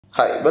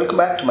Hi, welcome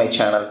back to my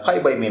channel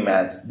pibyme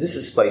Maths. This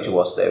is Baiju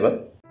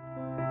Vasudevan.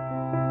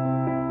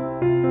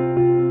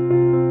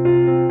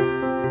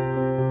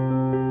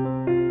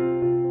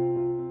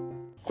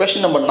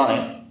 Question number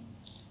 9.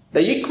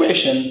 The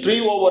equation 3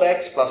 over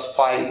x plus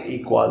 5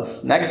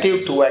 equals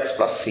negative 2x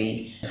plus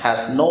c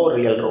has no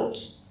real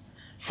roots.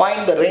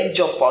 Find the range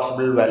of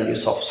possible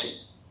values of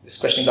c. This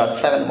question got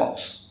 7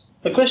 marks.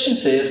 The question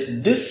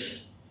says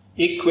this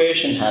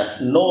equation has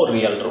no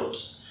real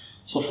roots.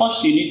 So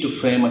first you need to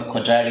frame a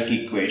quadratic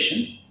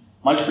equation,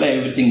 multiply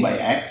everything by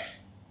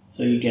x.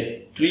 So you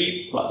get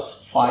 3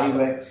 plus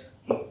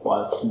 5x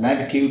equals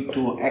negative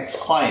 2x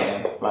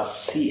squared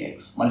plus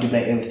cx. Multiply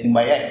everything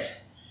by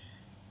x.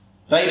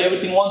 Write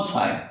everything one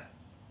side.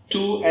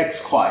 2x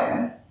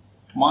squared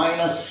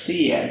minus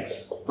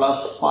cx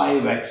plus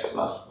 5x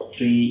plus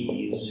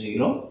 3 is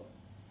 0.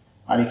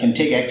 Or you can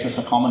take x as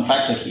a common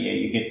factor here.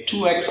 You get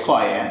 2x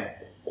squared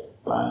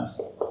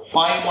plus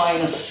 5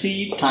 minus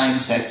c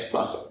times x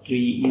plus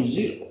 3 is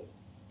 0.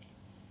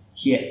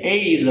 Here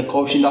a is the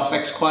coefficient of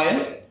x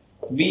squared,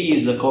 b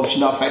is the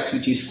coefficient of x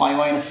which is 5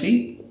 minus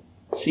c,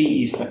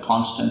 c is the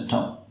constant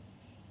term.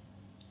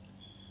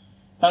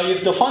 Now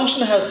if the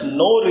function has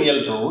no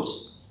real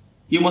roots,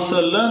 you must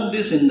have learned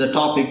this in the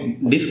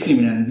topic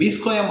discriminant. B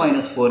square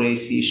minus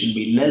 4ac should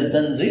be less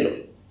than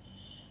 0.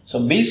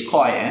 So b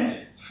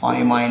square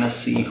 5 minus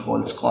c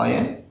whole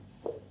square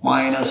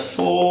minus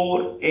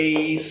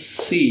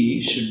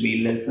 4ac should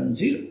be less than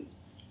 0.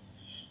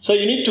 So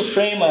you need to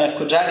frame a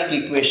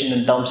quadratic equation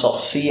in terms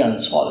of c and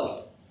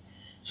solve.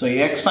 So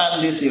you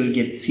expand this, you will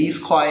get c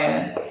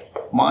squared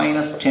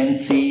minus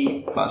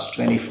 10c plus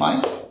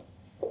 25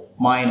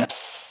 minus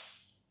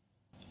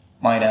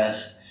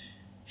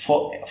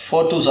 4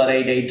 2s are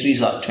 8, 8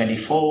 3s are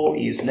 24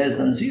 is less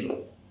than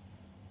 0.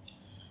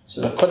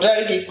 So the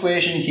quadratic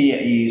equation here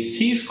is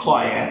c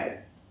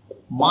squared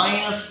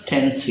minus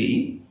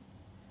 10c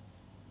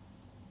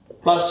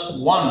plus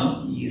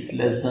 1 is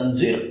less than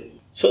 0.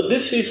 So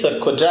this is a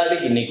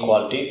quadratic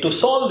inequality. To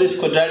solve this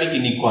quadratic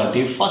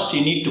inequality, first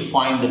you need to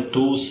find the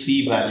two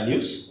c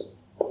values.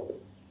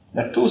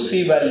 The two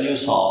c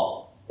values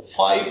are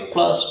 5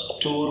 plus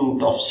 2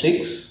 root of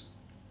 6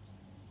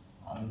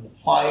 and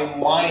 5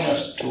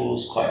 minus 2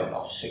 square root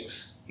of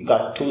 6. You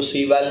got two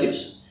c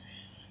values.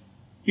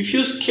 If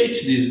you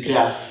sketch this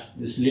graph,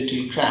 this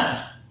little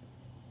graph,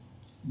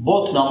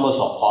 both numbers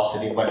are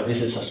positive, but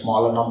this is a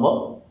smaller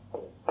number.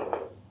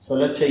 So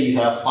let's say you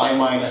have 5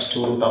 minus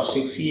 2 root of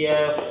 6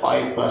 here,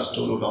 5 plus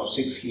 2 root of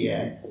 6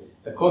 here.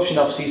 The coefficient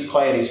of c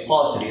square is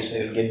positive, so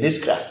you'll get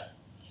this graph.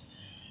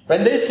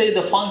 When they say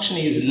the function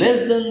is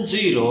less than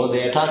 0,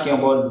 they are talking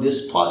about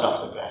this part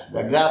of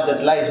the graph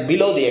that lies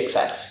below the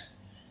x-axis.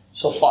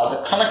 So for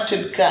the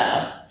connected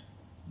graph,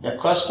 the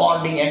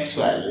corresponding x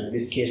value, in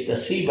this case the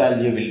c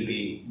value will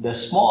be the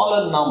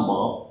smaller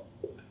number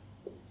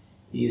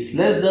is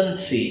less than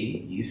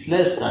c is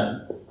less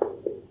than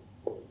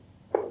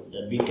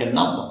the bigger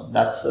number.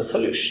 That's the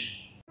solution.